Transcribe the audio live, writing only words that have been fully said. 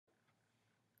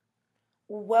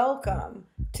Welcome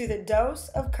to the Dose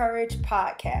of Courage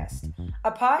podcast,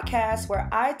 a podcast where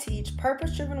I teach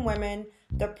purpose driven women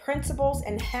the principles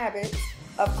and habits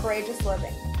of courageous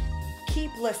living.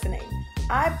 Keep listening.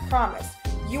 I promise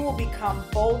you will become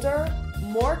bolder,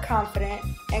 more confident,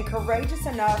 and courageous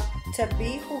enough to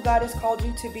be who God has called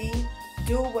you to be,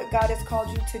 do what God has called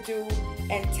you to do,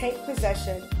 and take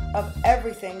possession of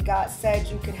everything God said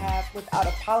you can have without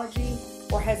apology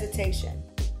or hesitation.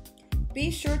 Be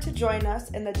sure to join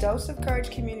us in the Dose of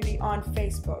Courage community on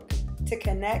Facebook to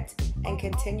connect and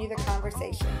continue the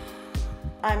conversation.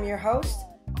 I'm your host,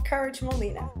 Courage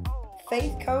Molina,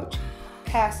 faith coach,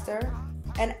 pastor,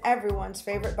 and everyone's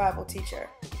favorite Bible teacher.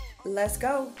 Let's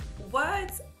go.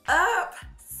 What's up?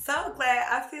 So glad.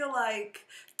 I feel like,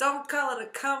 don't call it a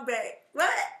comeback.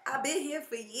 What? I've been here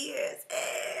for years.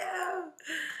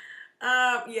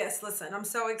 Yes, listen, I'm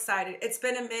so excited. It's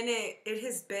been a minute. It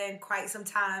has been quite some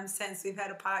time since we've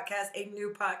had a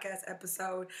new podcast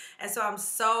episode. And so I'm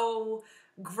so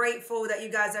grateful that you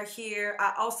guys are here.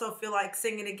 I also feel like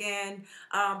singing again.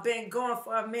 Been going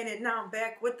for a minute. Now I'm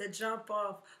back with the jump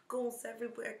off. Goons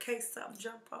everywhere. Case something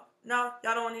jump off. No,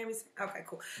 y'all don't want to hear me sing? Okay,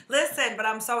 cool. Listen, but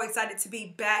I'm so excited to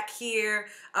be back here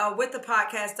with the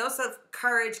podcast. Dose of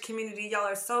Courage community. Y'all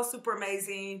are so super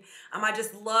amazing. I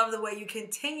just love the way you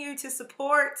continue to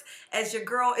support as your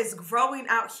girl is growing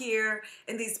out here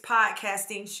in these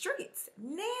podcasting streets.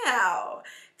 Now,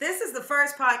 this is the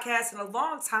first podcast in a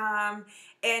long time.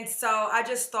 And so I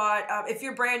just thought, if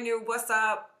you're brand new, what's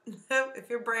up? If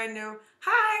you're brand new,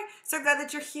 hi, so glad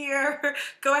that you're here.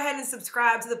 Go ahead and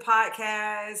subscribe to the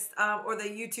podcast or the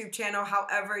YouTube channel,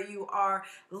 however you are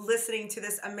listening to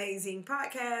this amazing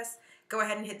podcast. Go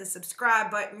ahead and hit the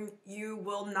subscribe button. You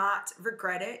will not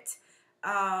regret it.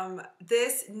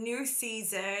 This new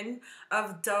season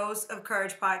of Dose of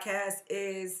Courage podcast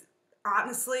is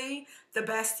honestly the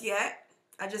best yet.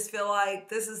 I just feel like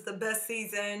this is the best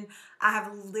season I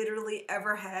have literally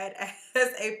ever had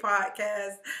as a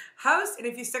podcast host. And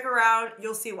if you stick around,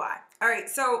 you'll see why. All right,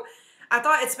 so I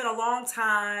thought it's been a long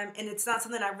time, and it's not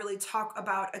something I really talk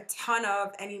about a ton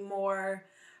of anymore.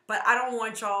 But I don't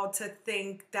want y'all to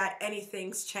think that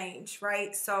anything's changed,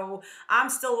 right? So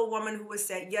I'm still a woman who has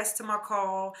said yes to my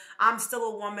call. I'm still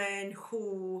a woman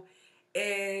who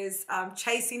is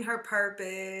chasing her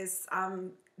purpose,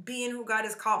 being who God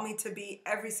has called me to be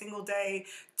every single day,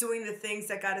 doing the things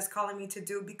that God is calling me to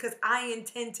do, because I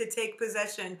intend to take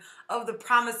possession of the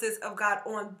promises of God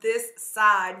on this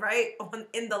side, right?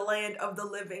 In the land of the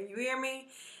living. You hear me?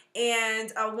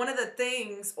 And one of the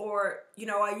things,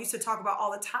 I used to talk about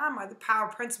all the time, are the power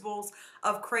principles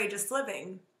of courageous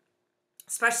living.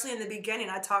 Especially in the beginning,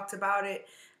 I talked about it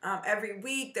every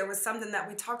week. There was something that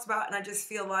we talked about, and I just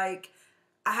feel like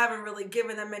I haven't really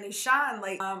given them any shine.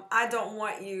 I don't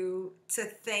want you to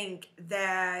think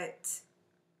that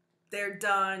they're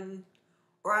done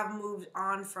or I've moved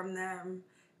on from them.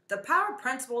 The power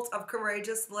principles of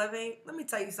courageous living, let me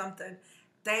tell you something.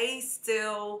 They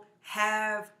still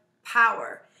have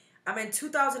power. In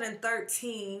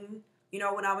 2013,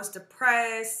 when I was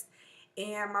depressed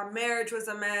and my marriage was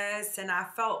a mess and I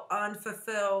felt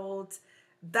unfulfilled,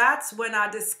 that's when I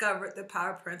discovered the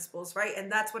power principles, right?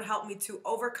 And that's what helped me to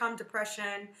overcome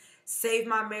depression, save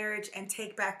my marriage, and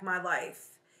take back my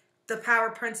life. The power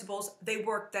principles, they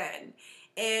worked then.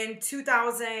 In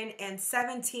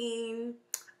 2017,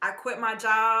 I quit my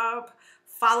job,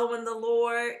 following the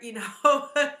Lord,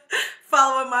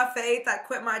 following my faith. I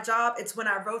quit my job. It's when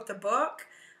I wrote the book.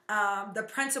 The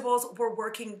principles were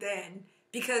working then.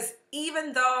 Because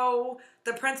even though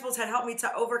the principles had helped me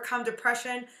to overcome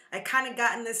depression, I kind of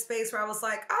got in this space where I was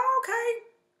like, oh, okay,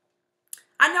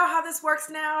 I know how this works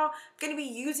now. I'm going to be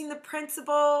using the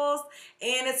principles,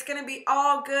 and it's going to be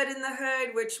all good in the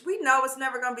hood, which we know it's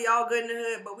never going to be all good in the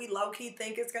hood, but we low-key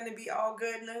think it's going to be all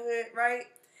good in the hood, right?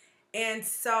 And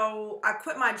so I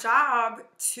quit my job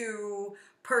to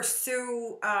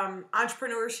pursue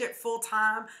entrepreneurship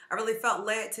full-time. I really felt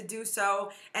led to do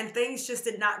so, and things just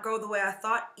did not go the way I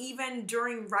thought, even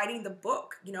during writing the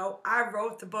book. I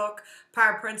wrote the book,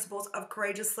 Power Principles of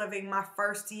Courageous Living, my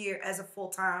first year as a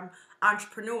full-time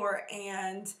entrepreneur,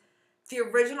 and the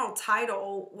original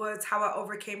title was How I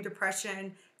Overcame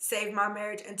Depression, Saved My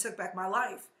Marriage, and Took Back My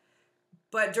Life.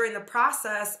 But during the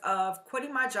process of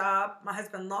quitting my job, my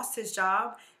husband lost his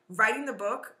job, writing the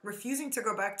book, refusing to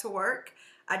go back to work,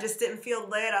 I just didn't feel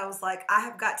led. I was like, I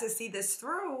have got to see this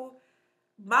through.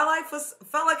 My life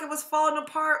felt like it was falling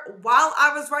apart while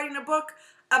I was writing a book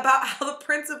about how the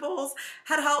principles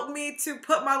had helped me to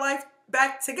put my life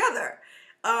back together.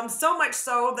 So much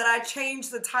so that I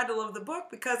changed the title of the book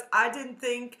because I didn't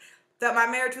think that my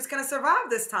marriage was going to survive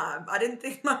this time. I didn't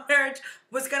think my marriage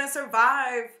was going to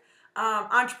survive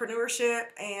entrepreneurship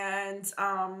and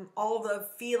all the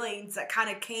feelings that kind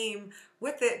of came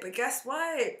with it. But guess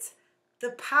what?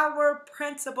 The power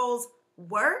principles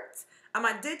worked.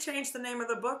 I did change the name of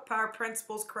the book, Power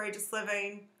Principles, Courageous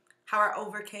Living, How I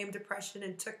Overcame Depression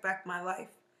and Took Back My Life.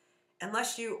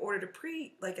 Unless you ordered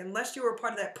unless you were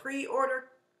part of that pre-order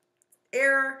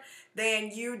error,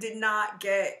 then you did not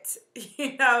get,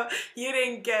 you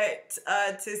didn't get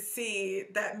to see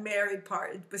that married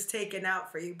part. It was taken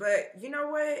out for you. But you know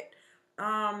what?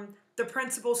 The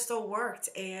principles still worked,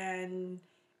 and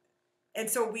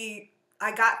so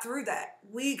I got through that.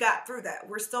 We got through that.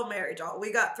 We're still married, y'all.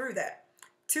 We got through that.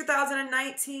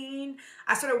 2019,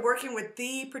 I started working with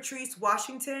the Patrice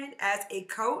Washington as a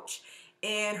coach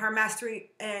in her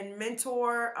Mastery and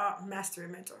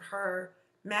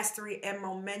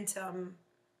Momentum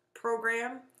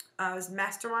program. It was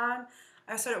Mastermind.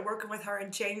 I started working with her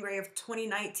in January of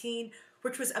 2019,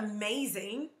 which was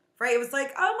amazing. Right? It was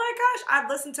like, oh my gosh, I'd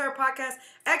listened to her podcast.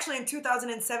 Actually, in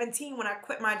 2017, when I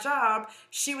quit my job,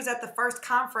 she was at the first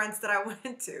conference that I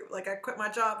went to. Like, I quit my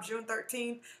job June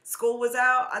 13th. School was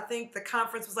out. I think the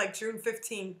conference was like June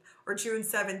 15th or June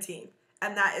 17th.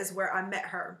 And that is where I met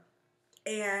her.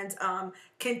 And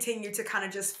continued to kind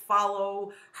of just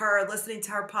follow her, listening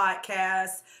to her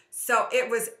podcast. So it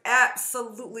was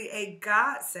absolutely a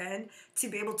godsend to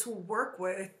be able to work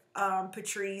with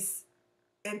Patrice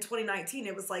in 2019.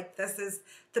 It was like, this is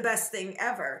the best thing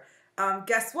ever.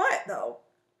 Guess what, though?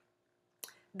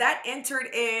 That entered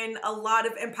in a lot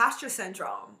of imposter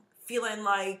syndrome, feeling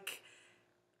like,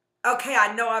 okay,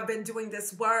 I know I've been doing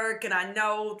this work, and I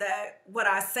know that what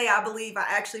I say I believe, I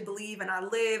actually believe, and I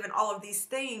live, and all of these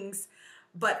things,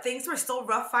 but things were still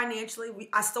rough financially.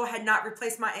 I still had not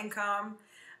replaced my income.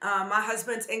 My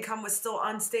husband's income was still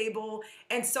unstable,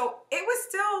 and so it was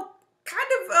still kind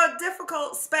of a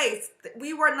difficult space.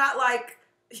 We were not like,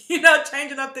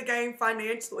 changing up the game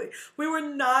financially. We were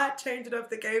not changing up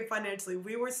the game financially.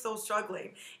 We were still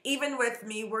struggling. Even with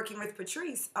me working with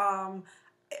Patrice,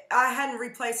 I hadn't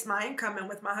replaced my income, and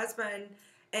with my husband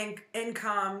and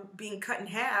income being cut in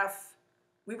half,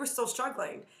 we were still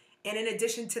struggling. And in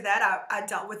addition to that, I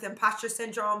dealt with imposter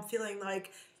syndrome, feeling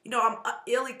like, I'm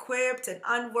ill-equipped and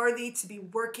unworthy to be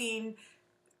working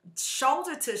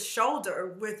shoulder to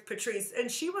shoulder with Patrice.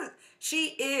 And she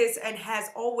is and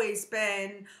has always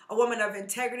been a woman of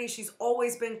integrity. She's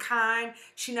always been kind.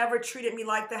 She never treated me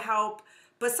like the help.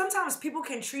 But sometimes people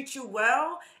can treat you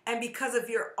well, and because of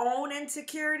your own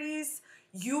insecurities,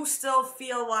 you still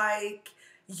feel like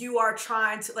you are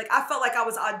trying to, I felt like I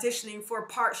was auditioning for a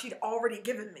part she'd already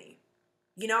given me,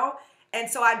 And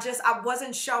so I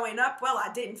wasn't showing up well.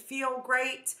 I didn't feel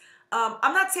great.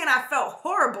 I'm not saying I felt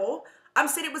horrible. I'm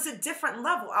saying it was a different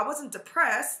level. I wasn't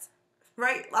depressed,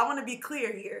 right? I want to be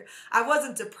clear here. I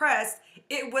wasn't depressed.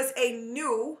 It was a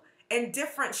new and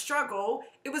different struggle.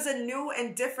 It was a new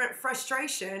and different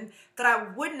frustration that I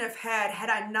wouldn't have had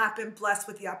I not been blessed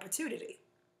with the opportunity.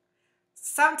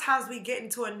 Sometimes we get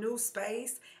into a new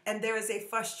space and there is a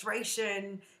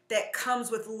frustration that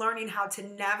comes with learning how to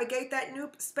navigate that new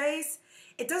space.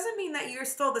 It doesn't mean that you're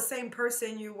still the same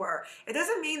person you were. It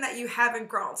doesn't mean that you haven't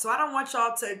grown. So I don't want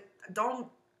y'all to,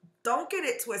 don't get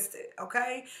it twisted,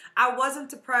 okay? I wasn't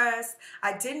depressed.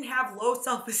 I didn't have low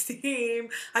self-esteem.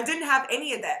 I didn't have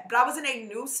any of that. But I was in a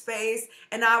new space,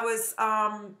 and I was,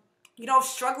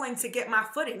 struggling to get my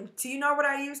footing. Do you know what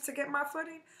I used to get my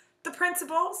footing? The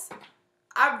principles.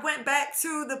 I went back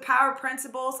to the power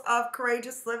principles of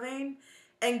courageous living,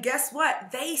 and guess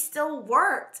what? They still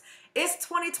worked. It's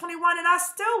 2021 and I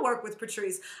still work with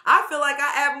Patrice. I feel like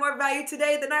I add more value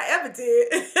today than I ever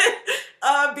did.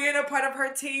 Being a part of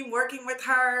her team, working with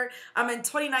her. In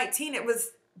 2019, it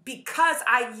was because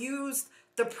I used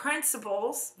the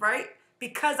principles, right?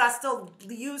 Because I still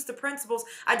use the principles.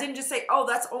 I didn't just say, oh,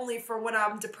 that's only for when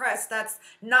I'm depressed. That's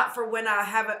not for when I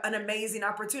have an amazing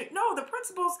opportunity. No, the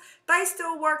principles, they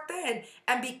still work then.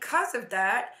 And because of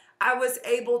that, I was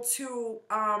able to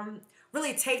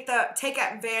really take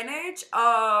advantage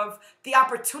of the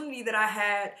opportunity that I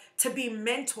had to be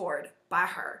mentored by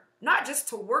her. Not just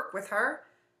to work with her,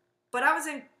 but I was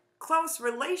in close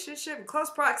relationship, close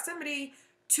proximity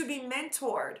to be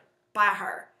mentored by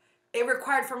her. It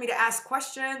required for me to ask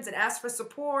questions and ask for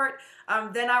support.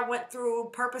 Then I went through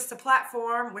Purpose to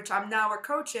Platform, which I'm now a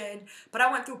coach in, but I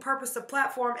went through Purpose to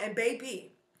Platform and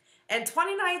baby. In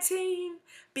 2019,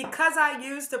 because I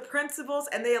used the principles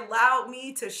and they allowed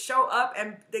me to show up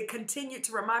and they continued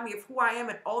to remind me of who I am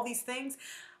and all these things,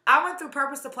 I went through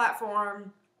Purpose to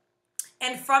Platform.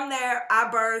 And from there,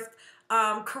 I birthed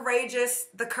Courageous,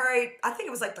 I think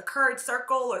it was like the Courage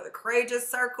Circle or the Courageous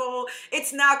Circle.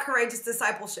 It's now Courageous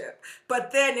Discipleship,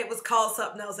 but then it was called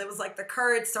something else. It was like the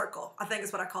Courage Circle. I think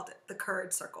is what I called it, the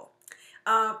Courage Circle.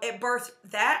 It birthed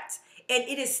that, and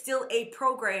it is still a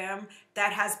program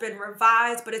that has been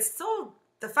revised, but it's still,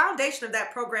 the foundation of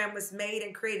that program was made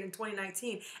and created in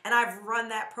 2019, and I've run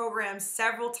that program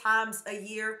several times a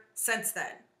year since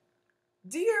then.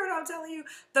 Do you hear what I'm telling you?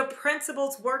 The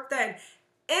principles work then.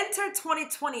 Enter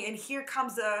 2020, and here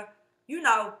comes a,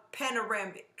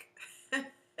 panoramic.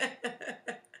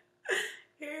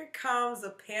 Here comes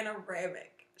a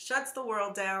panoramic. Shuts the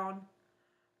world down.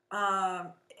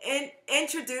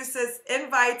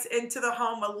 Invites into the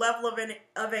home a level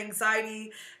of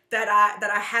anxiety that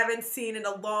I haven't seen in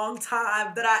a long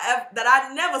time, that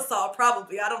I never saw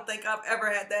probably. I don't think I've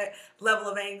ever had that level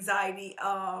of anxiety.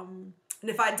 And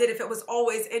if I did, if it was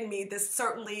always in me, this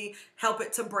certainly helped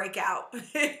it to break out.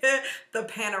 The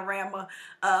panoramic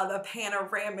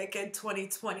in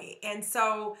 2020. And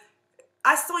so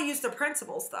I still use the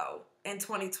principles though in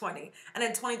 2020. And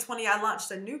in 2020, I launched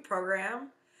a new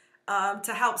program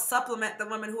to help supplement the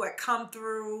women who had come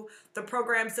through the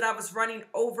programs that I was running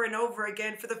over and over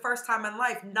again for the first time in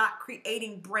life, not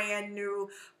creating brand new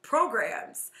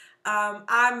programs.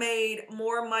 I made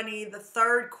more money the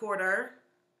third and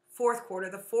fourth quarter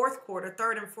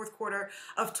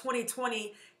of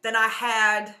 2020 than I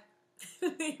had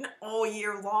all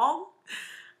year long.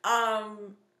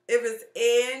 It was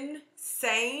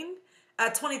insane.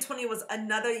 2020 was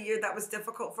another year that was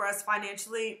difficult for us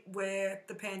financially with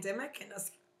the pandemic and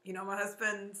us, my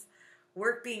husband's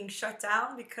work being shut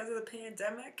down because of the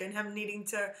pandemic and him needing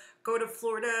to go to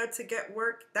Florida to get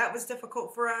work. That was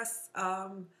difficult for us.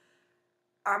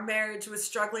 Our marriage was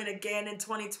struggling again in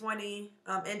 2020,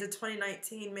 into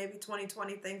 2019, maybe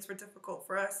 2020, things were difficult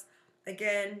for us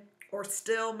again, or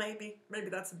still maybe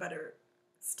that's a better,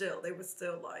 still, they were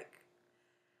still like,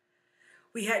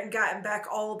 we hadn't gotten back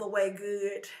all the way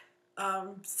good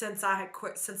since I had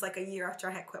quit, since like a year after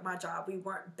I had quit my job. We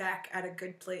weren't back at a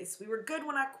good place. We were good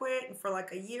when I quit and for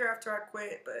like a year after I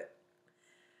quit, but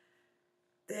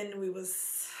then we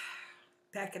was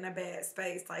back in a bad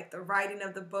space. Like the writing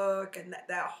of the book and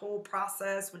that whole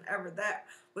process, whenever that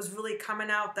was really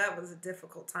coming out, that was a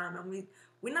difficult time. And we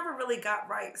never really got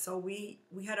right. So we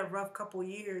had a rough couple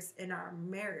years in our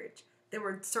marriage. There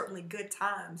were certainly good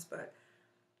times, but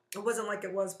it wasn't like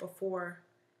it was before.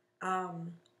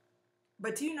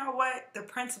 But do you know what? The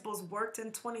principles worked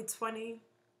in 2020,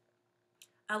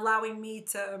 allowing me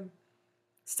to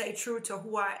stay true to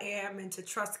who I am and to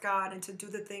trust God and to do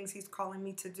the things He's calling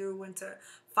me to do and to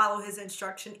follow His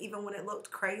instruction even when it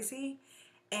looked crazy.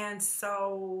 And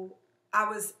so I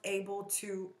was able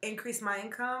to increase my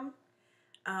income.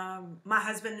 My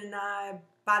husband and I,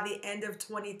 by the end of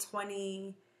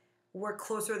 2020, were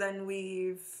closer than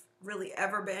we've really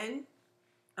ever been.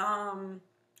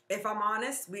 If I'm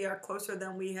honest, we are closer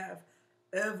than we have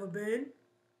ever been.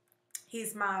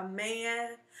 He's my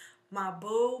man, my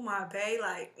boo, my bae,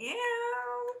 like, yeah,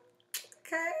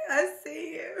 okay, I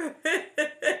see you.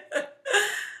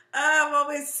 I'm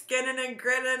always skinning and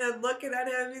grinning and looking at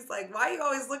him. He's like, why are you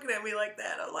always looking at me like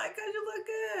that? I'm like, 'cause you look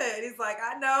good. He's like,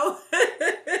 I know.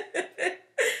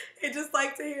 He just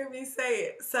like to hear me say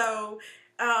it. So,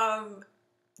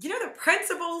 the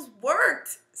principles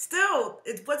worked still.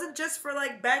 It wasn't just for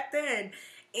like back then.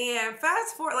 And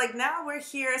fast forward, like now we're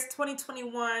here, it's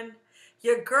 2021.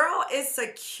 Your girl is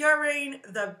securing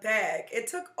the bag. It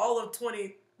took all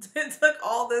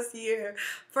this year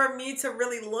for me to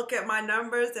really look at my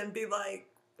numbers and be like,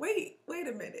 wait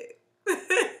a minute.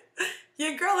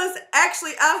 Your girl is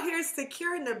actually out here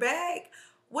securing the bag.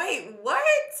 Wait, what?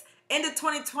 End of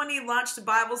 2020, launched a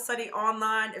Bible study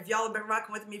online. If y'all have been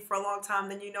rocking with me for a long time,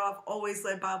 then you know I've always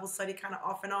led Bible study kind of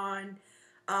off and on,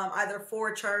 either for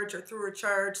a church or through a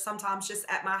church, sometimes just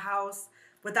at my house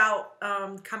without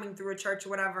coming through a church or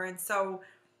whatever. And so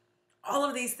all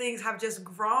of these things have just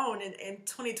grown. And in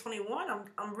 2021,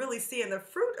 I'm really seeing the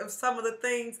fruit of some of the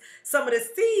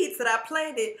seeds that I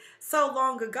planted so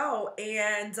long ago.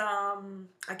 And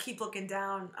I keep looking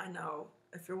down, I know,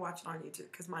 if you're watching on YouTube,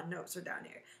 because my notes are down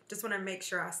here. Just want to make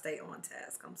sure I stay on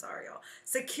task. I'm sorry, y'all.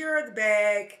 Secure the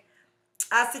bag.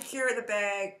 I secured the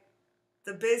bag.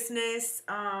 The business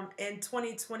in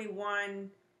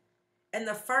 2021. In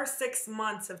the first 6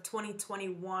 months of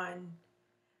 2021,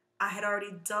 I had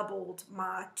already doubled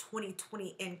my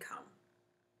 2020 income.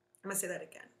 I'm going to say that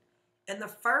again. In the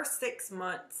first 6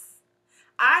 months,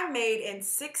 I made in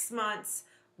 6 months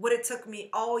what it took me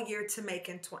all year to make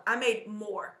in 20. I made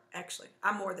more, actually.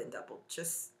 I more than doubled,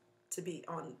 just to be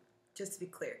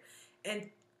clear. And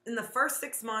in the first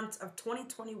 6 months of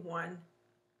 2021,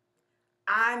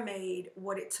 I made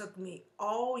what it took me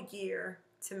all year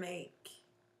to make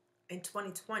in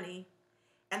 2020.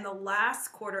 And the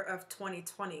last quarter of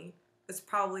 2020 was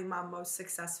probably my most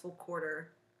successful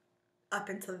quarter up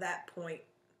until that point.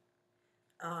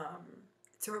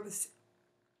 So it was,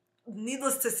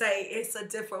 needless to say, it's a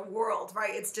different world,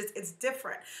 right? It's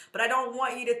different. But I don't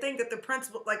want you to think that the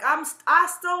principle, like I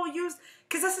still use,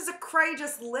 because this is a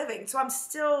courageous living. So I'm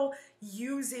still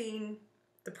using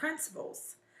the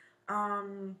principles.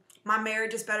 My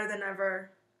marriage is better than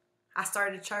ever. I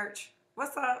started a church.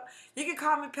 What's up? You can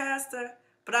call me pastor,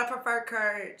 but I prefer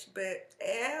courage. But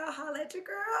yeah, holla at your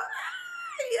girl.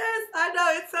 Yes, I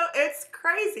know. It's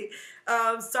crazy.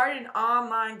 Started an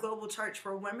online global church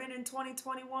for women in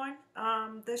 2021.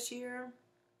 This year,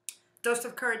 Dose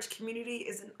of Courage Community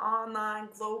is an online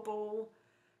global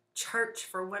church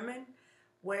for women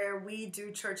where we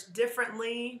do church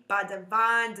differently by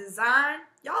divine design.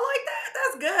 Y'all like that?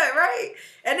 That's good, right?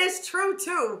 And it's true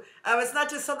too. It's not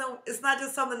just something. It's not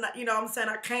just something that I'm saying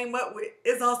I came up with.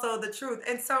 It's also the truth.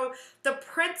 And so the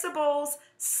principles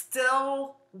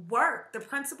still work. The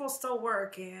principles still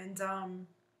work. And I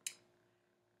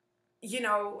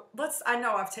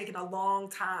know I've taken a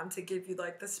long time to give you,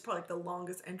 like, this is probably the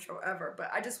longest intro ever, but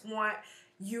I just want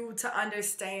you to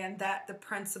understand that the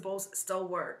principles still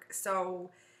work.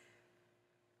 So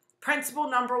principle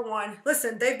number one,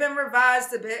 listen, they've been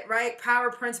revised a bit, right? Power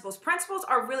principles. Principles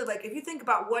are really, like, if you think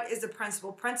about what is a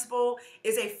principle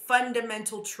is a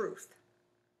fundamental truth.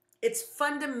 It's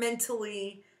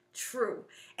fundamentally true.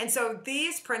 And so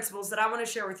these principles that I want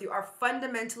to share with you are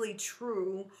fundamentally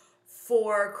true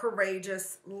for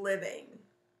courageous living.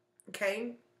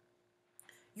 Okay?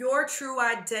 Your true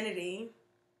identity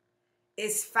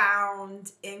is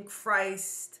found in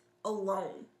Christ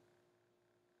alone.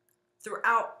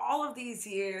 Throughout all of these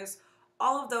years,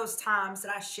 all of those times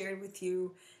that I shared with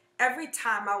you, every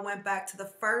time I went back to the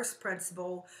first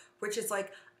principle, which is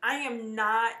like, I am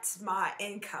not my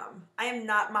income. I am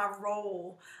not my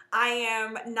role. I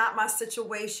am not my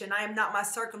situation. I am not my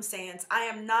circumstance. I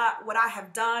am not what I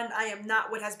have done. I am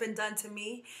not what has been done to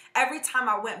me. Every time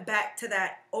I went back to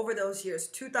that over those years,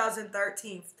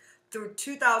 2013 through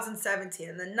 2017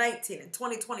 and then 19 and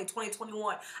 2020,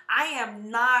 2021,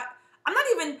 I'm not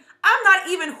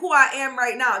even who I am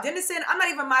right now. Do you understand? I'm not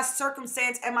even my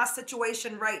circumstance and my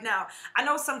situation right now. I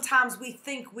know sometimes we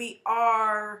think we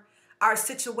are our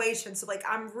situation. So like,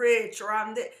 I'm rich or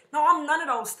I'm this. No, I'm none of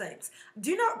those things.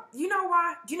 Do you know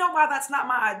why? Do you know why that's not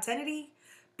my identity?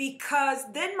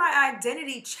 Because then my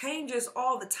identity changes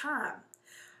all the time.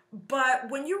 But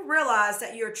when you realize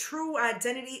that your true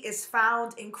identity is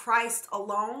found in Christ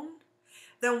alone,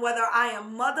 then whether I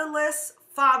am motherless,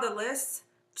 fatherless,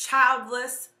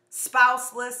 childless,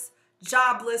 spouseless,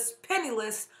 jobless,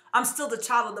 penniless, I'm still the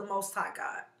child of the Most High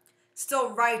God. Still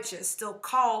righteous, still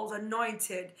called,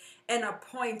 anointed, and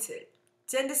appointed.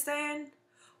 Do you understand?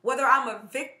 Whether I'm a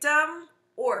victim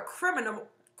or a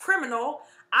criminal,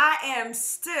 I am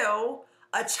still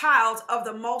a child of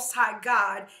the Most High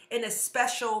God in a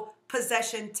special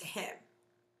possession to Him.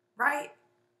 Right?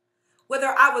 Whether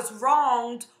I was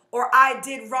wronged or I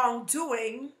did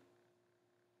wrongdoing,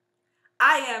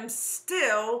 I am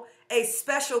still a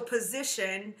special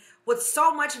position with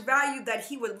so much value that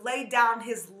He would lay down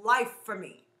His life for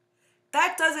me.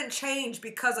 That doesn't change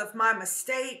because of my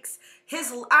mistakes.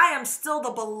 I am still the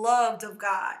beloved of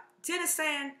God. Do you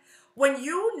understand? When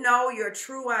you know your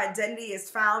true identity is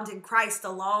found in Christ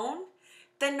alone,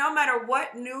 then no matter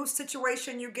what new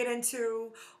situation you get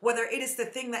into, whether it is the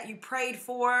thing that you prayed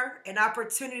for, an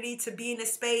opportunity to be in a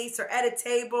space or at a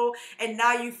table, and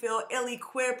now you feel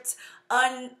ill-equipped,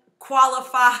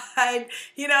 unqualified,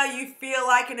 you feel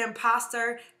like an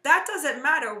imposter, that doesn't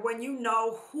matter when you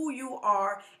know who you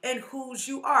are and whose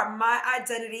you are. My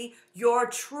identity, your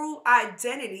true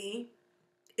identity,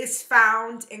 is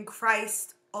found in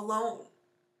Christ alone.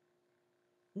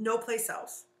 No place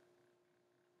else.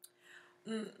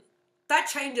 That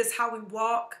changes how we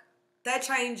walk. That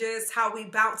changes how we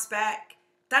bounce back.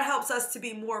 That helps us to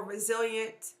be more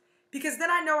resilient, because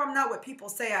then I know I'm not what people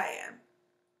say I am.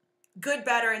 Good,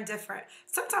 bad, or indifferent.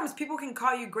 Sometimes people can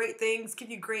call you great things, give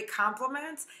you great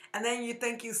compliments, and then you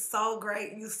think you're so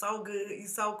great, you're so good, you're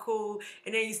so cool,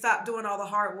 and then you stop doing all the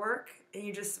hard work and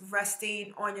you're just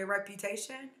resting on your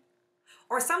reputation.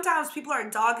 Or sometimes people are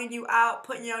dogging you out,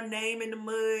 putting your name in the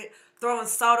mud, throwing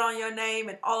salt on your name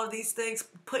and all of these things,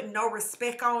 putting no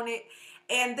respect on it.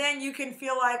 And then you can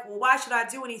feel like, well, why should I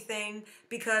do anything?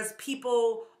 Because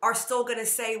people are still going to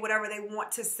say whatever they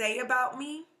want to say about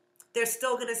me. they're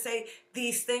still going to say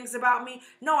these things about me.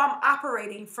 No, I'm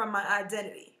operating from my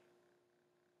identity,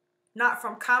 not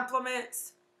from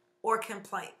compliments or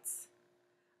complaints.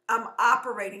 I'm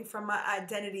operating from my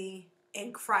identity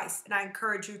in Christ, and I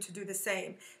encourage you to do the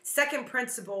same. Second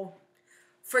principle,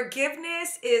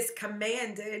 forgiveness is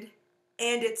commanded,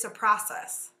 and it's a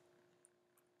process.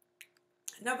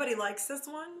 Nobody likes this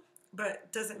one,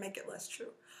 but doesn't make it less true.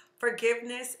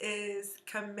 Forgiveness is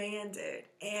commanded,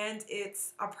 and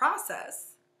it's a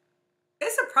process.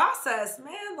 It's a process,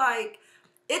 man. Like,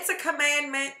 it's a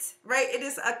commandment, right? It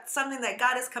is something that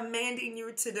God is commanding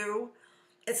you to do.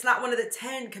 It's not one of the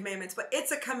 10 commandments, but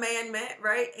it's a commandment,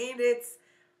 right?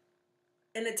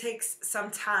 And it takes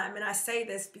some time. And I say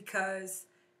this because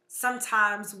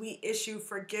sometimes we issue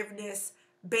forgiveness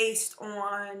based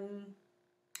on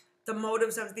the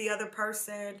motives of the other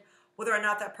person, whether or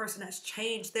not that person has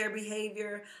changed their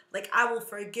behavior. Like, I will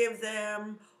forgive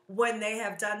them when they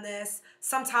have done this.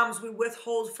 Sometimes we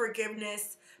withhold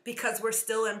forgiveness because we're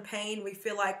still in pain. We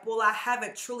feel like, well, I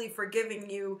haven't truly forgiven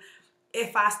you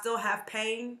if I still have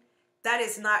pain. That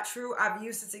is not true. I've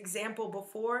used this example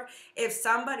before. If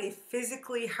somebody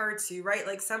physically hurts you, right?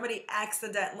 Like somebody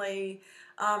accidentally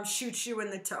shoots you in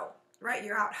the toe, right?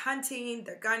 You're out hunting,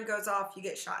 their gun goes off, you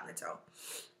get shot in the toe.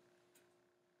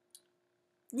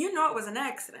 You know it was an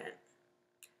accident.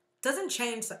 Doesn't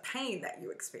change the pain that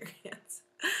you experience.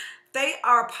 They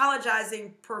are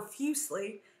apologizing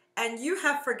profusely, and you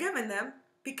have forgiven them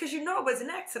because you know it was an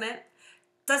accident.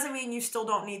 Doesn't mean you still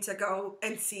don't need to go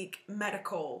and seek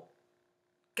medical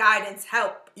guidance,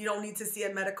 help. You don't need to see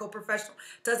a medical professional.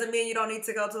 Doesn't mean you don't need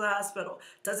to go to the hospital.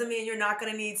 Doesn't mean you're not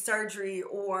going to need surgery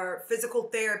or physical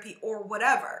therapy or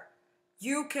whatever.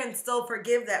 You can still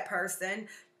forgive that person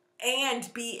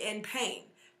and be in pain.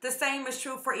 The same is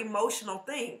true for emotional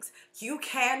things. You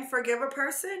can forgive a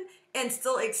person and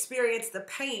still experience the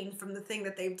pain from the thing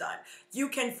that they've done. You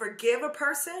can forgive a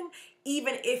person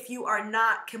even if you are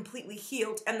not completely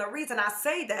healed. And the reason I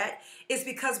say that is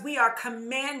because we are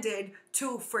commanded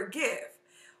to forgive.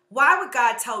 Why would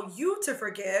God tell you to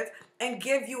forgive and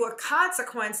give you a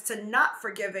consequence to not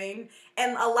forgiving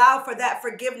and allow for that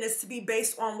forgiveness to be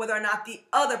based on whether or not the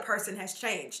other person has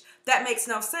changed? That makes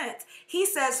no sense. He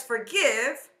says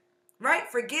forgive, right?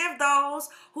 Forgive those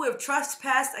who have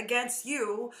trespassed against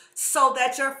you so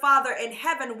that your Father in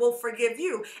heaven will forgive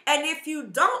you. And if you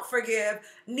don't forgive,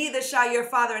 neither shall your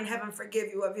Father in heaven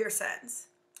forgive you of your sins.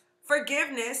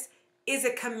 Forgiveness is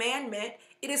a commandment.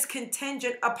 It is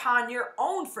contingent upon your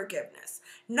own forgiveness.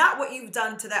 Not what you've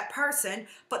done to that person,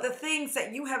 but the things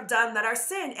that you have done that are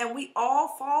sin. And we all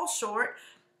fall short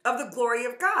of the glory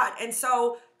of God. And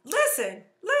so, listen,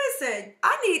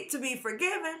 I need to be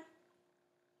forgiven.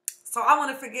 So I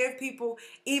want to forgive people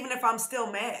even if I'm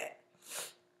still mad.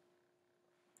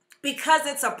 Because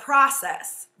it's a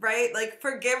process, right? Like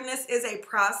forgiveness is a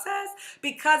process.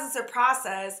 Because it's a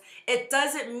process, it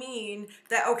doesn't mean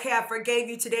that, okay, I forgave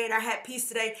you today and I had peace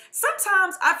today.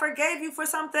 Sometimes I forgave you for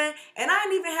something and I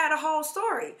didn't even had a whole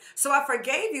story. So I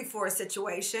forgave you for a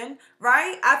situation,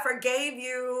 right? I forgave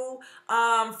you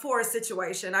for a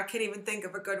situation. I can't even think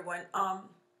of a good one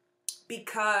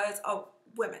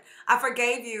women. I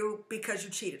forgave you because you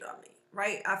cheated on me,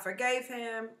 right? I forgave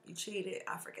him, you cheated,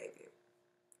 I forgave you.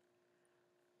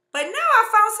 But now I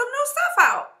found some new stuff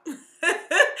out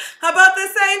about the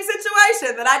same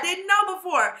situation that I didn't know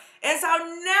before. And so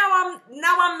now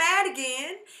I'm mad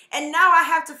again, and now I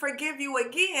have to forgive you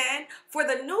again for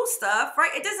the new stuff,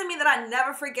 right? It doesn't mean that I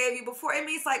never forgave you before. It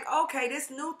means like, okay,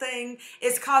 this new thing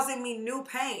is causing me new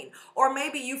pain. Or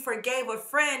maybe you forgave a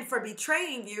friend for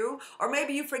betraying you, or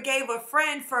maybe you forgave a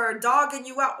friend for dogging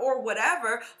you out or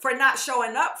whatever, for not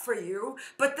showing up for you.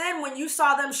 But then when you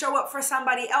saw them show up for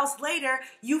somebody else later,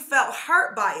 you felt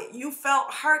hurt by it. You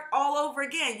felt hurt all over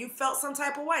again. You felt some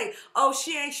type of way. Oh,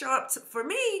 she ain't show up for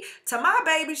me, to my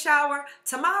baby shower,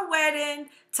 to my wedding,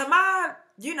 to my,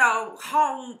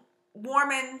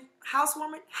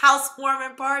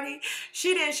 housewarming party.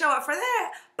 She didn't show up for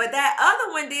that. But that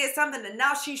other one did something and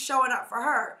now she's showing up for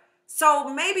her.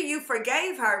 So maybe you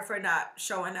forgave her for not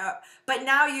showing up, but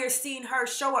now you're seeing her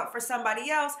show up for somebody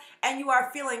else and you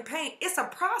are feeling pain. It's a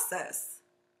process.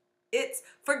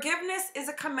 Forgiveness is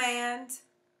a command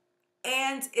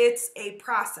and it's a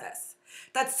process.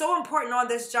 That's so important on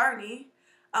this journey.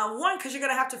 One, because you're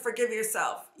going to have to forgive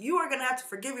yourself. You are going to have to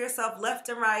forgive yourself left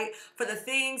and right for the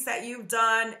things that you've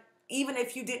done, even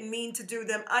if you didn't mean to do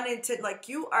them, unintended. Like,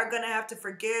 you are going to have to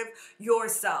forgive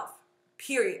yourself,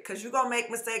 period. Because you're going to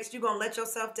make mistakes. You're going to let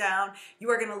yourself down. You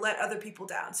are going to let other people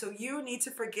down. So you need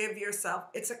to forgive yourself.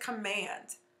 It's a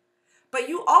command. But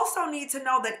you also need to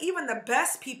know that even the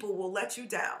best people will let you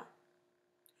down.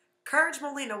 Courage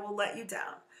Molina will let you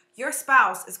down. Your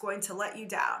spouse is going to let you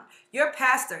down. Your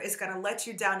pastor is going to let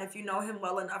you down if you know him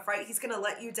well enough, right? He's going to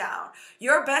let you down.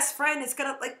 Your best friend is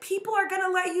going to, people are going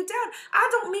to let you down. I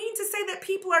don't mean to say that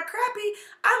people are crappy.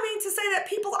 I mean to say that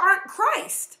people aren't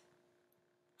Christ.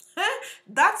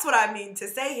 That's what I mean to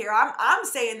say here. I'm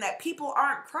saying that people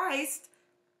aren't Christ,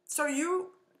 so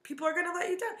people are going to let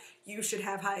you down. You should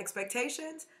have high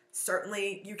expectations.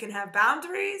 Certainly, you can have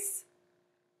boundaries.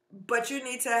 But you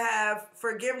need to have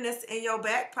forgiveness in your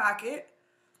back pocket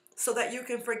so that you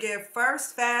can forgive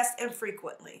first, fast, and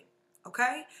frequently.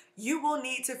 Okay? You will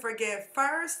need to forgive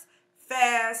first,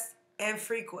 fast, and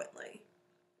frequently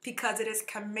because it is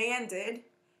commanded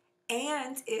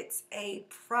and it's a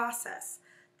process.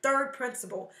 Third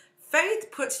principle,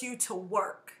 faith puts you to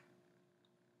work.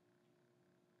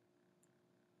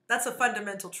 That's a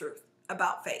fundamental truth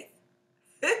about faith.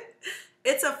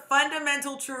 It's a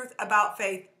fundamental truth about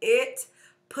faith. It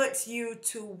puts you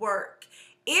to work.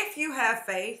 If you have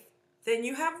faith, then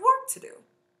you have work to do.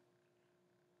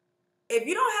 If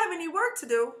you don't have any work to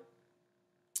do,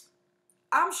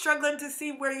 I'm struggling to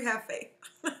see where you have faith.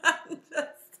 I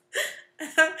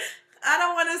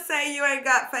don't want to say you ain't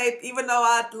got faith, even though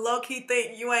I low-key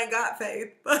think you ain't got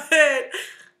faith. But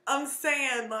I'm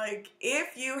saying,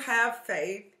 if you have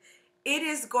faith, it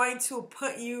is going to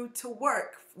put you to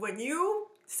work. When you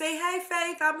say, hey,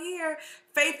 Faith, I'm here,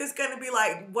 faith is going to be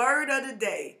like, word of the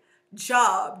day,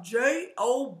 job,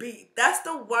 J-O-B. That's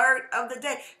the word of the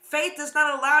day. Faith does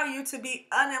not allow you to be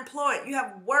unemployed. You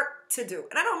have work to do.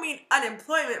 And I don't mean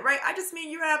unemployment, right? I just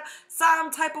mean you have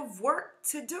some type of work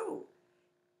to do.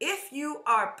 If you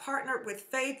are partnered with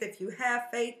faith, if you have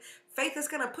faith, faith is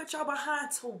going to put y'all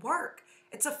behind to work.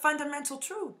 It's a fundamental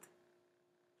truth.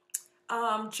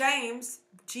 James,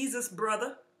 Jesus'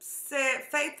 brother, said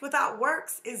faith without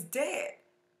works is dead.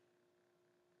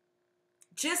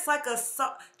 Just like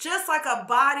a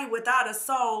body without a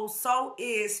soul, so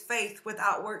is faith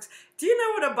without works. Do you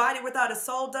know what a body without a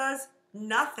soul does?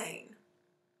 Nothing.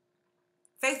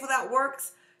 Faith without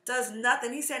works does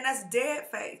nothing. He said that's dead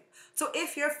faith. So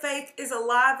if your faith is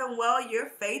alive and well, your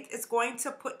faith is going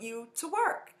to put you to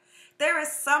work. There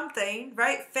is something,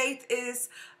 right? Faith is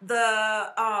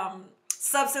the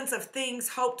substance of things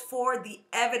hoped for, the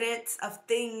evidence of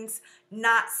things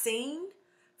not seen.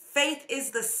 Faith is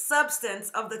the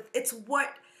substance of the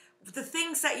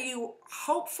things that you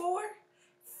hope for.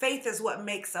 Faith is what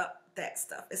makes up that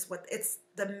stuff. It's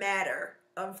the matter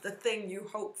of the thing you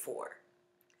hope for.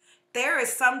 There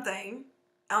is something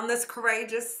on this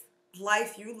courageous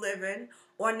life you live in,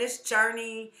 on this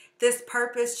journey, this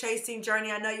purpose-chasing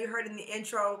journey. I know you heard in the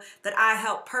intro that I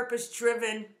help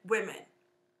purpose-driven women.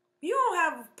 You don't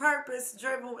have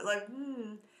purpose-driven,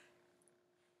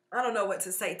 I don't know what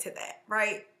to say to that,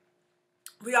 right?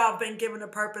 We all have been given a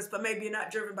purpose, but maybe you're not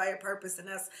driven by your purpose, and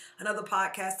that's another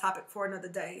podcast topic for another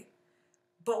day.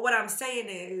 But what I'm saying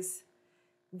is,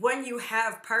 when you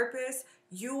have purpose,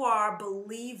 you are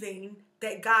believing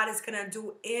that God is going to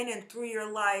do in and through your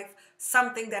life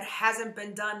something that hasn't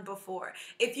been done before.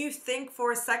 If you think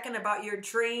for a second about your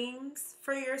dreams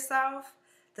for yourself,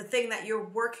 the thing that you're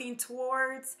working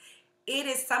towards, it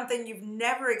is something you've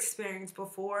never experienced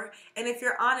before. And if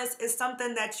you're honest, it's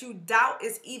something that you doubt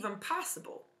is even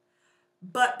possible.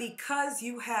 But because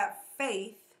you have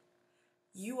faith,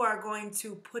 you are going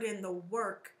to put in the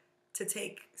work to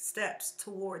take steps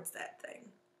towards that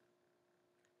thing.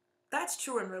 That's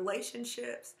true in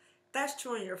relationships. That's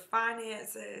true in your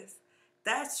finances.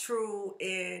 That's true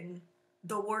in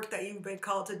the work that you've been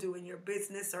called to do in your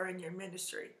business or in your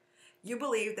ministry. You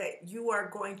believe that you are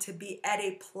going to be at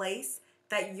a place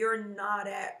that you're not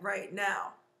at right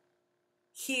now.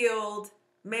 Healed,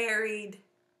 married,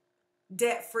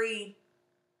 debt-free,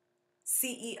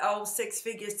 CEO,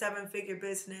 6-figure, 7-figure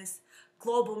business,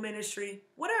 global ministry,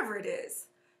 whatever it is.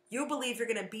 You believe you're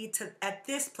going to be at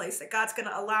this place, that God's going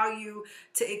to allow you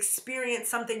to experience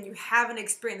something you haven't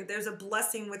experienced, that there's a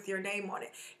blessing with your name on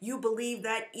it. You believe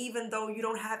that even though you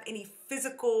don't have any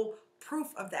physical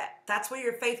proof of that. That's where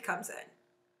your faith comes in.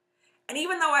 And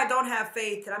even though I don't have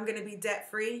faith that I'm going to be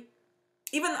debt-free,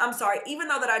 even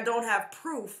though that I don't have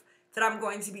proof that I'm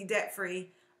going to be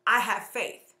debt-free, I have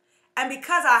faith. And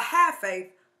because I have faith,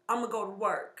 I'm going to go to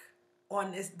work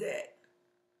on this debt.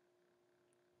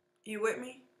 You with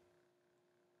me?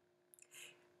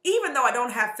 Even though I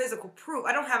don't have physical proof,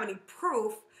 I don't have any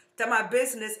proof that my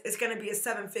business is going to be a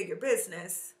 7-figure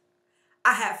business,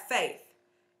 I have faith.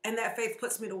 And that faith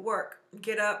puts me to work.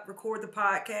 Get up, record the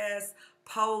podcast,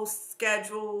 post,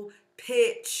 schedule,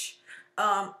 pitch,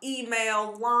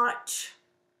 email, launch,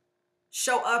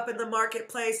 show up in the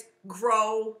marketplace,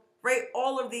 grow, right?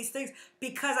 All of these things.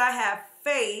 Because I have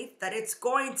faith that it's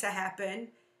going to happen,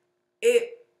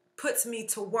 it puts me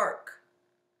to work.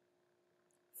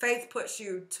 Faith puts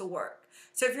you to work.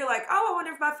 So if you're like, oh, I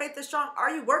wonder if my faith is strong. Are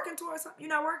you working towards something?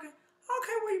 You're not working?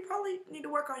 Okay, well, you probably need to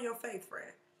work on your faith,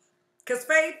 friend. Because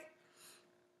faith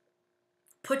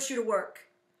puts you to work.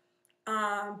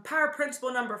 Power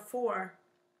principle number 4.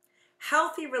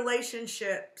 Healthy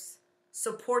relationships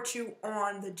support you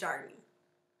on the journey.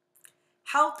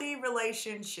 Healthy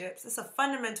relationships, it's a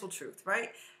fundamental truth, right?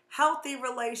 Healthy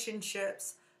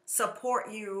relationships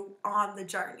support you on the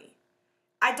journey.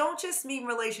 I don't just mean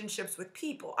relationships with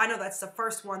people. I know that's the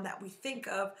first one that we think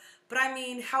of, but I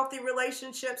mean healthy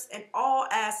relationships in all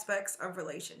aspects of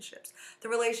relationships. The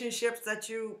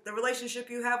relationship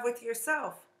you have with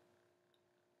yourself.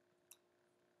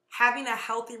 Having a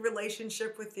healthy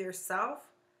relationship with yourself,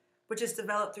 which is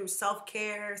developed through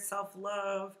self-care,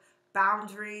 self-love,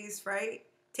 boundaries, right?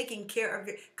 Taking care of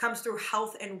it comes through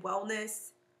health and wellness.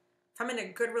 If I'm in a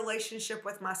good relationship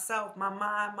with myself, my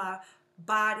mind, my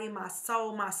body, my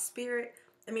soul, my spirit,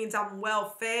 it means I'm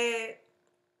well fed,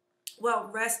 well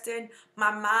rested.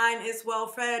 My mind is well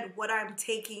fed. What I'm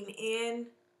taking in,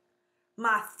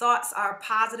 my thoughts are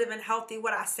positive and healthy.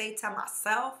 What I say to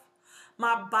myself,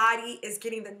 my body is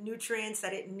getting the nutrients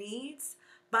that it needs.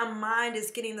 My mind is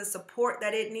getting the support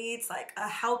that it needs, like a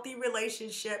healthy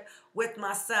relationship with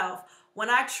myself. When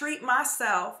I treat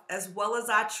myself as well as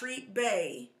I treat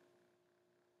Bae,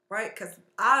 right? Because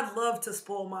I love to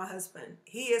spoil my husband.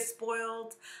 He is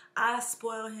spoiled. I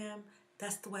spoil him.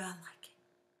 That's the way I like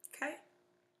it. Okay?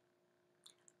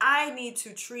 I need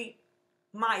to treat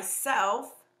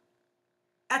myself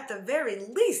at the very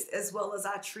least as well as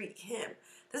I treat him.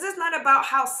 This is not about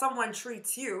how someone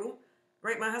treats you,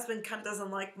 right? My husband kind of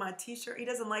doesn't like my t-shirt. He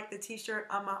doesn't like the t-shirt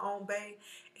on my own Bae.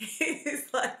 He's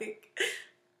like,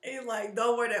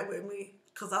 don't wear that with me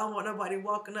because I don't want nobody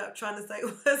walking up trying to say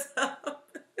what's up.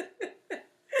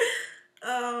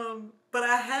 But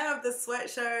I have the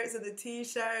sweatshirts and the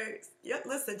t-shirts. Yep,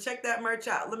 listen, check that merch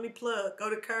out. Let me plug. Go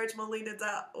to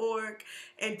couragemolina.org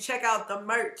and check out the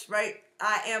merch, right?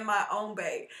 I am my own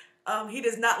Bae. He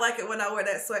does not like it when I wear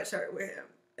that sweatshirt with him.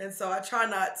 And so I try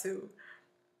not to.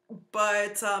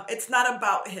 But it's not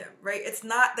about him, right? It's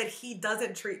not that he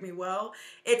doesn't treat me well.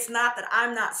 It's not that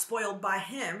I'm not spoiled by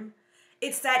him.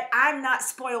 It's that I'm not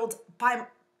spoiled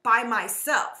by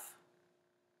myself.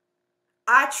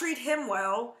 I treat him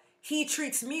well. He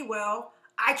treats me well.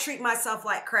 I treat myself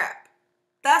like crap.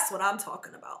 That's what I'm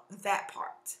talking about, that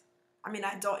part. I mean,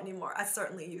 I don't anymore. I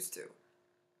certainly used to.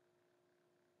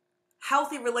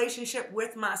 Healthy relationship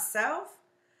with myself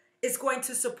is going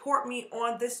to support me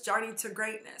on this journey to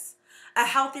greatness. A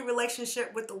healthy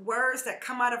relationship with the words that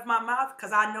come out of my mouth,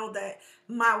 because I know that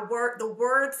the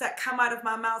words that come out of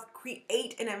my mouth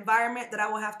create an environment that I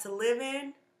will have to live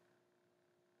in.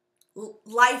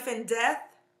 Life and death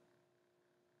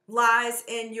lies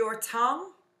in your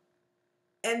tongue,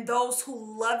 and those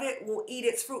who love it will eat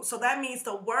its fruit. So that means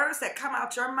the words that come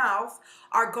out your mouth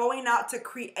are going out to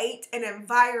create an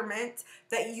environment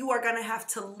that you are going to have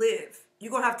to live.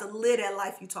 You're going to have to live that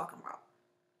life you're talking about.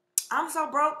 I'm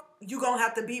so broke, you're going to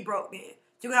have to be broke then.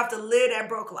 You're going to have to live that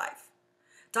broke life.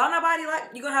 Don't nobody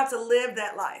like, you're going to have to live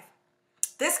that life.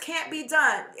 This can't be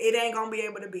done. It ain't going to be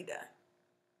able to be done.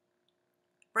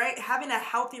 Right? Having a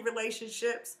healthy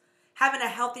relationship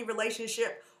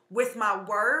with my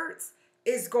words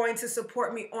is going to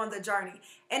support me on the journey.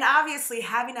 And obviously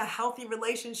having a healthy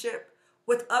relationship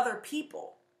with other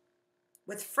people,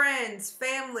 with friends,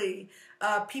 family,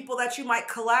 people that you might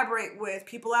collaborate with,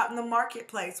 people out in the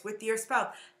marketplace, with your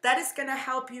spouse, that is going to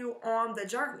help you on the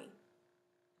journey.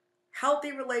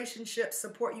 Healthy relationships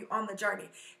support you on the journey.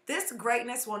 This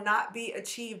greatness will not be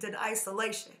achieved in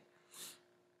isolation.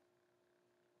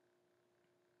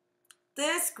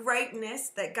 This greatness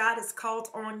that God has called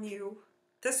on you,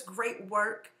 this great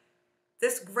work,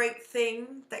 this great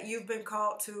thing that you've been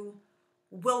called to,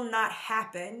 will not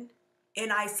happen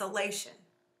in isolation.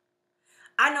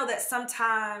 I know that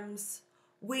sometimes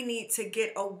we need to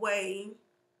get away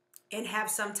and have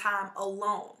some time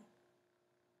alone,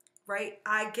 right?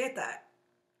 I get that.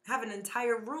 I have an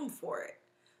entire room for it.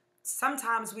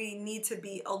 Sometimes we need to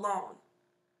be alone,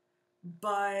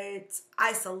 but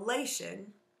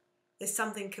isolation is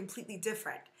something completely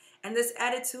different. And this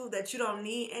attitude that you don't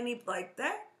need any, like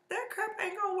that crap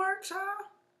ain't gonna work, y'all.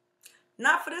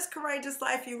 Not for this courageous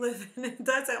life you live in. It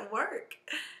doesn't work.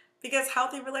 Because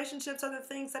healthy relationships are the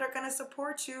things that are going to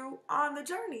support you on the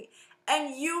journey.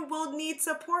 And you will need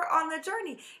support on the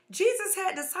journey. Jesus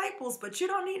had disciples, but you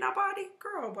don't need nobody?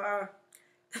 Girl, bye.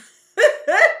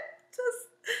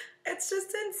 It's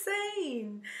just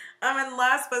insane. And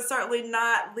last but certainly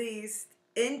not least,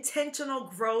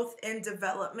 intentional growth and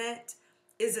development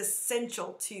is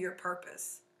essential to your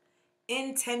purpose.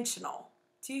 Intentional.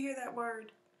 Do you hear that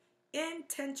word?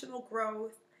 Intentional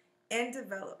growth and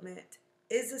development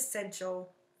is essential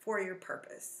for your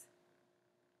purpose.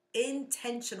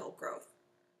 Intentional growth.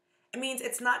 It means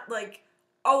it's not like,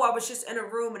 oh, I was just in a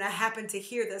room and I happened to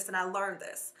hear this and I learned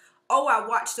this. Oh, I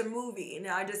watched a movie and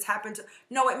I just happened to.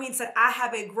 No, it means that I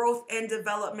have a growth and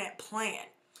development plan.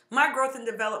 My growth and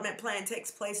development plan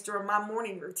takes place during my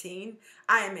morning routine.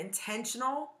 I am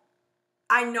intentional.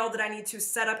 I know that I need to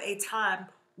set up a time.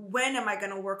 When am I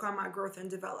going to work on my growth and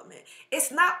development?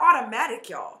 It's not automatic,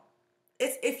 y'all.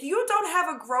 If you don't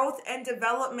have a growth and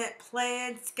development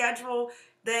plan schedule,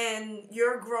 then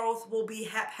your growth will be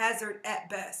haphazard at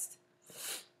best.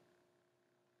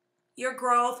 Your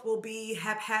growth will be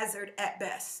haphazard at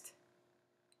best.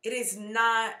 It is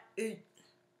not. We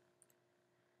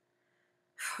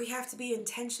have to be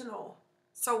intentional.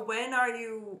 So when are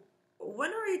you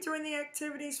doing the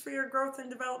activities for your growth and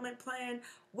development plan?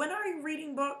 When are you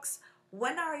reading books?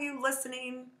 When are you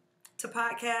listening to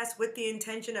podcasts with the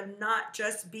intention of not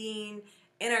just being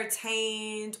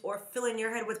entertained or filling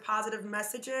your head with positive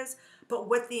messages, but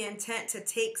with the intent to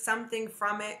take something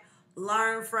from it,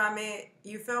 learn from it,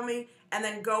 you feel me? And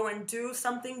then go and do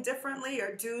something differently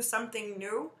or do something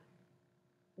new?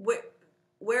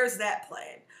 Where's that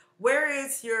plan? Where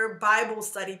is your Bible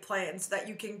study plan so that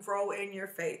you can grow in your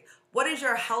faith? What is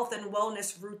your health and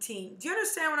wellness routine? Do you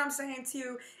understand what I'm saying to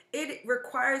you? It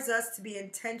requires us to be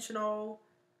intentional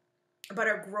about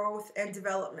our growth and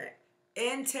development.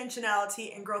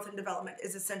 Intentionality and growth and development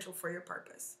is essential for your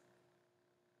purpose.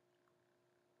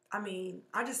 I mean,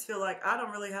 I just feel like I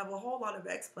don't really have a whole lot of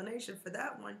explanation for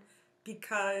that one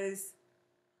because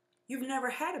you've never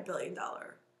had $1 billion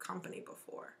company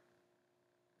before.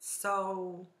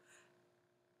 So,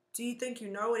 do you think you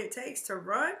know what it takes to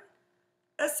run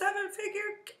a 7-figure?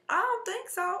 I don't think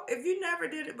so. If you never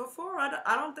did it before,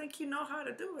 I don't think you know how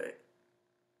to do it.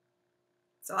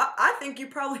 So I think you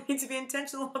probably need to be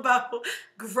intentional about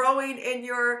growing in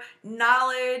your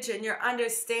knowledge and your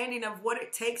understanding of what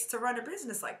it takes to run a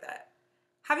business like that.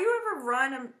 Have you ever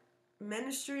run a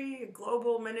ministry, a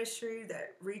global ministry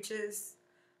that reaches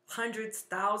hundreds,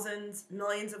 thousands,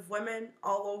 millions of women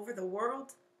all over the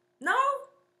world? No?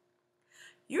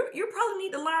 You probably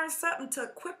need to learn something to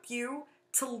equip you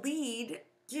to lead,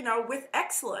 with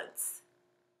excellence.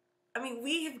 I mean,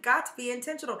 we have got to be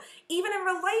intentional. Even in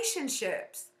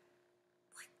relationships.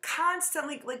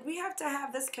 Constantly, we have to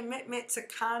have this commitment to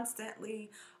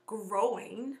constantly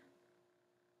growing,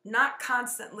 not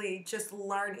constantly just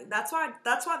learning. That's why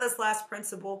this last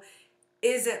principle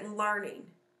isn't learning,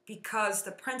 because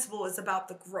the principle is about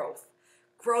the growth.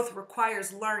 Growth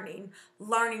requires learning.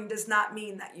 Learning does not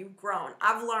mean that you've grown.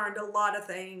 I've learned a lot of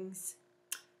things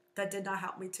that did not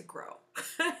help me to grow.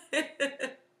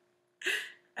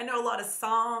 I know a lot of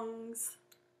songs.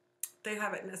 They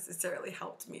haven't necessarily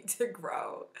helped me to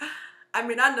grow. I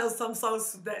mean, I know some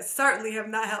songs that certainly have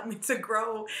not helped me to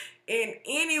grow in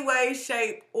any way,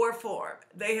 shape, or form.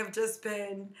 They have just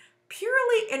been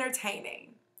purely entertaining,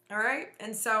 all right?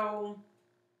 And so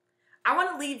I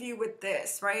want to leave you with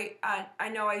this, right? I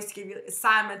know I used to give you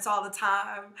assignments all the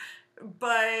time,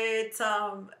 but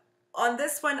on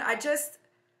this one, I just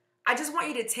want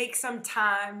you to take some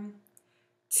time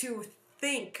to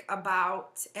think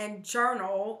about and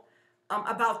journal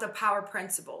about the power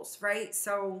principles, right?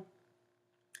 So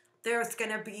there's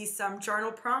going to be some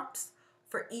journal prompts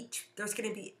for each. There's going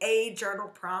to be a journal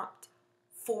prompt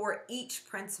for each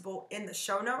principle in the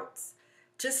show notes.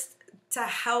 Just to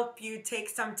help you take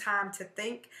some time to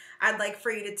think, I'd like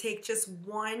for you to take just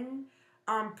one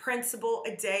principle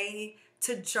a day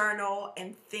to journal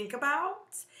and think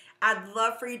about. I'd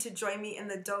love for you to join me in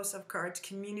the Dose of Courage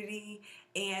community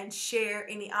and share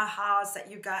any ahas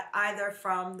that you got either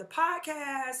from the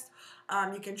podcast.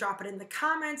 You can drop it in the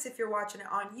comments if you're watching it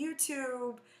on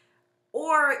YouTube,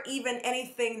 or even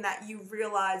anything that you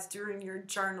realized during your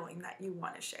journaling that you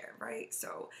want to share, right?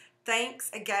 So thanks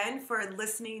again for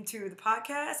listening to the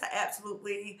podcast. I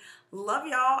absolutely love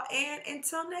y'all. And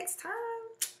until next time,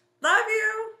 love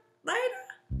you.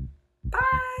 Later.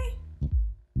 Bye.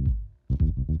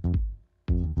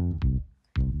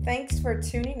 Thanks for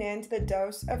tuning in to the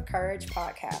Dose of Courage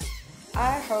podcast.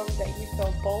 I hope that you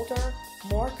feel bolder,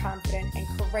 more confident, and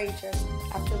courageous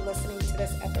after listening to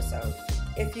this episode.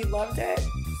 If you loved it,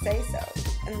 say so.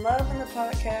 And love in the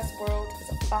podcast world is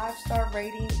a 5-star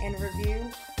rating and review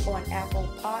on Apple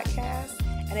Podcasts.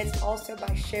 And it's also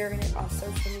by sharing it on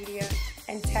social media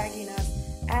and tagging us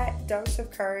at Dose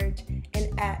of Courage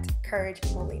and at Courage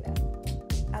Molina.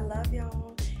 I love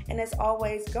y'all. And as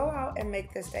always, go out and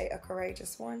make this day a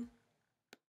courageous one.